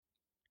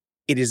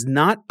It is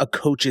not a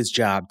coach's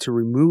job to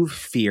remove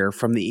fear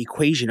from the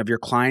equation of your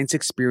client's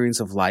experience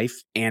of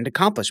life and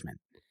accomplishment.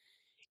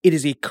 It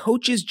is a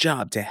coach's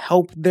job to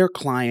help their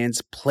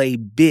clients play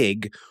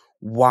big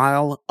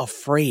while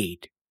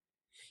afraid.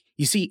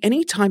 You see,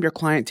 anytime your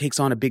client takes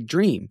on a big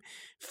dream,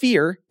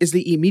 fear is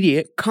the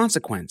immediate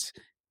consequence.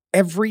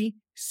 Every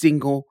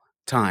single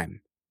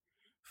time.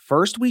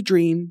 First we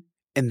dream,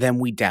 and then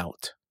we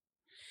doubt.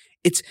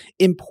 It's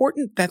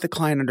important that the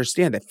client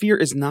understand that fear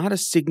is not a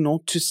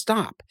signal to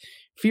stop.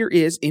 Fear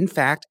is, in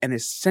fact, an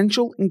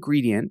essential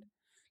ingredient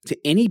to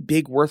any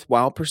big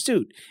worthwhile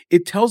pursuit.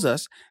 It tells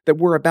us that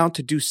we're about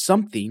to do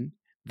something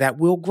that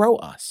will grow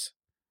us.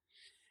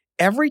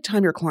 Every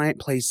time your client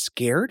plays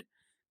scared,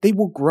 they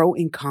will grow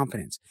in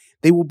confidence.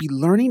 They will be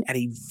learning at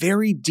a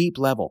very deep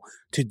level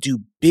to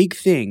do big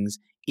things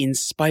in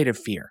spite of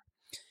fear.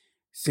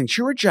 Since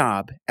your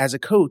job as a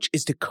coach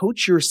is to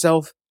coach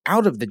yourself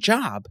out of the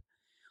job,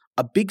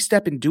 a big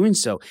step in doing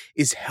so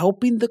is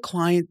helping the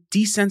client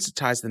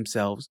desensitize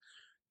themselves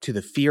to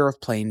the fear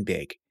of playing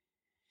big.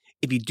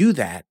 If you do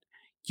that,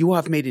 you will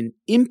have made an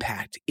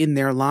impact in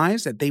their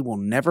lives that they will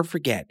never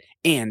forget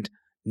and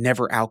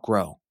never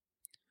outgrow.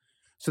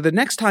 So the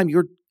next time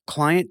your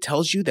client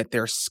tells you that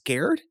they're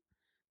scared,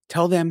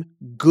 tell them,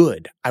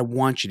 "Good, I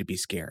want you to be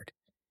scared."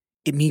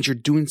 It means you're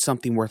doing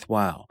something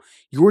worthwhile.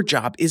 Your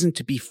job isn't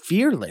to be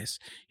fearless.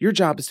 Your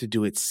job is to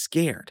do it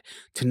scared,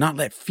 to not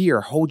let fear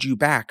hold you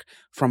back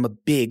from a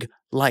big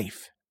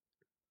life.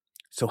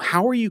 So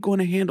how are you going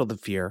to handle the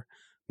fear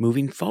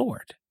moving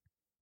forward?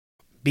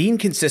 Being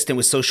consistent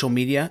with social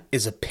media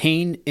is a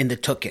pain in the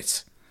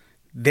tuchus.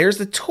 There's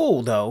a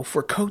tool, though,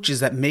 for coaches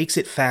that makes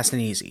it fast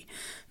and easy.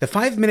 The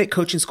 5-Minute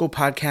Coaching School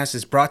podcast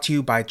is brought to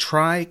you by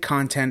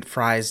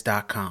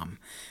TryContentFries.com.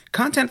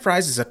 Content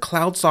Fries is a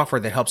cloud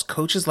software that helps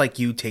coaches like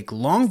you take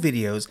long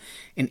videos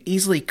and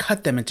easily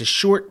cut them into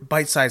short,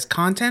 bite-sized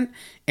content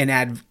and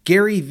add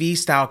Gary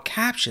Vee-style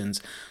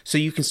captions so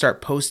you can start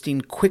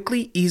posting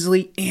quickly,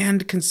 easily,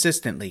 and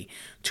consistently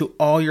to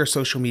all your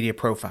social media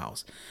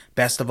profiles.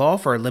 Best of all,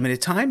 for a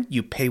limited time,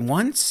 you pay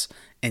once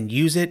and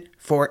use it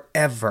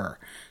forever.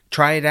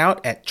 Try it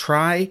out at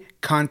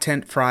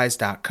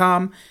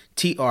TryContentFries.com,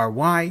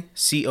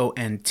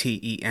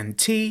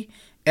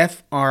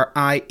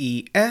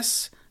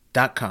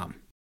 TryContentFries.com.